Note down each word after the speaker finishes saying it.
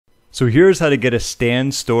So here's how to get a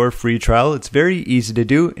Stan Store free trial. It's very easy to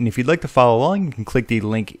do, and if you'd like to follow along, you can click the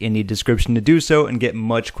link in the description to do so and get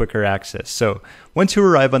much quicker access. So once you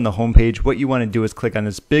arrive on the homepage, what you want to do is click on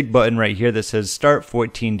this big button right here that says Start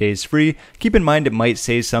 14 Days Free. Keep in mind it might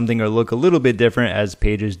say something or look a little bit different, as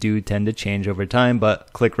pages do tend to change over time,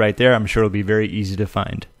 but click right there. I'm sure it'll be very easy to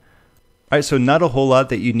find. Alright, so not a whole lot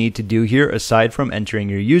that you need to do here aside from entering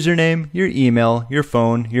your username, your email, your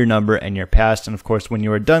phone, your number, and your pass. And of course, when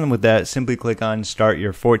you are done with that, simply click on Start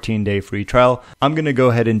Your 14-Day Free Trial. I'm going to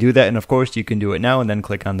go ahead and do that, and of course, you can do it now and then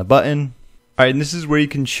click on the button. Alright, and this is where you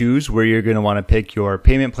can choose where you're going to want to pick your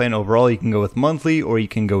payment plan overall. You can go with monthly or you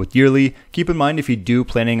can go with yearly. Keep in mind, if you do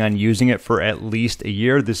planning on using it for at least a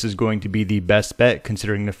year, this is going to be the best bet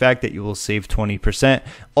considering the fact that you will save 20%.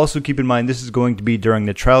 Also keep in mind, this is going to be during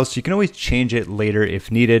the trial, so you can always change it later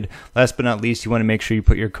if needed. Last but not least, you want to make sure you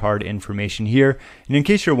put your card information here. And in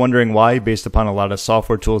case you're wondering why, based upon a lot of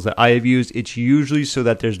software tools that I have used, it's usually so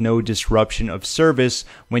that there's no disruption of service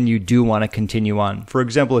when you do want to continue on. For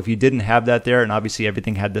example, if you didn't have that there and obviously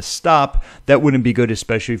everything had to stop, that wouldn't be good,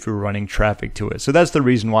 especially if you're running traffic to it. So that's the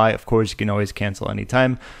reason why. Of course, you can always cancel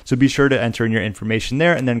anytime. So be sure to enter in your information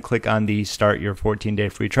there and then click on the Start Your 14-Day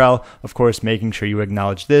Free Trial. Of course, making sure you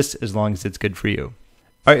acknowledge this as long as it's good for you.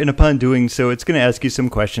 Alright, and upon doing so, it's going to ask you some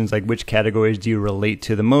questions like which categories do you relate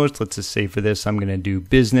to the most. Let's just say for this, I'm going to do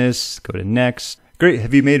business, go to next. Great,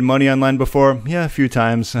 have you made money online before? Yeah, a few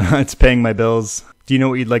times. It's paying my bills. Do you know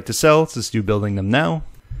what you'd like to sell? Let's just do building them now.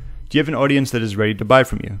 Do you have an audience that is ready to buy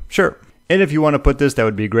from you? Sure. And if you want to put this, that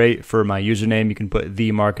would be great. For my username, you can put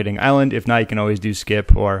The Marketing Island. If not, you can always do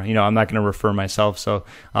skip, or, I'm not going to refer myself, so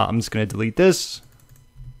I'm just going to delete this.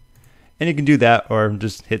 And you can do that or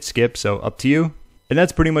just hit skip, so up to you. And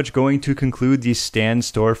that's pretty much going to conclude the Stan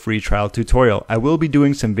Store free trial tutorial. I will be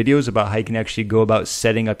doing some videos about how you can actually go about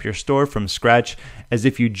setting up your store from scratch as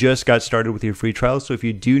if you just got started with your free trial. So if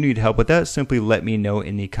you do need help with that, simply let me know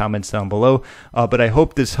in the comments down below. But I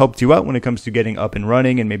hope this helped you out when it comes to getting up and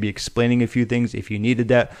running and maybe explaining a few things if you needed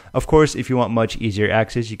that. Of course, if you want much easier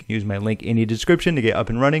access, you can use my link in the description to get up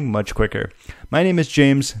and running much quicker. My name is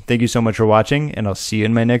James. Thank you so much for watching, and I'll see you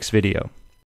in my next video.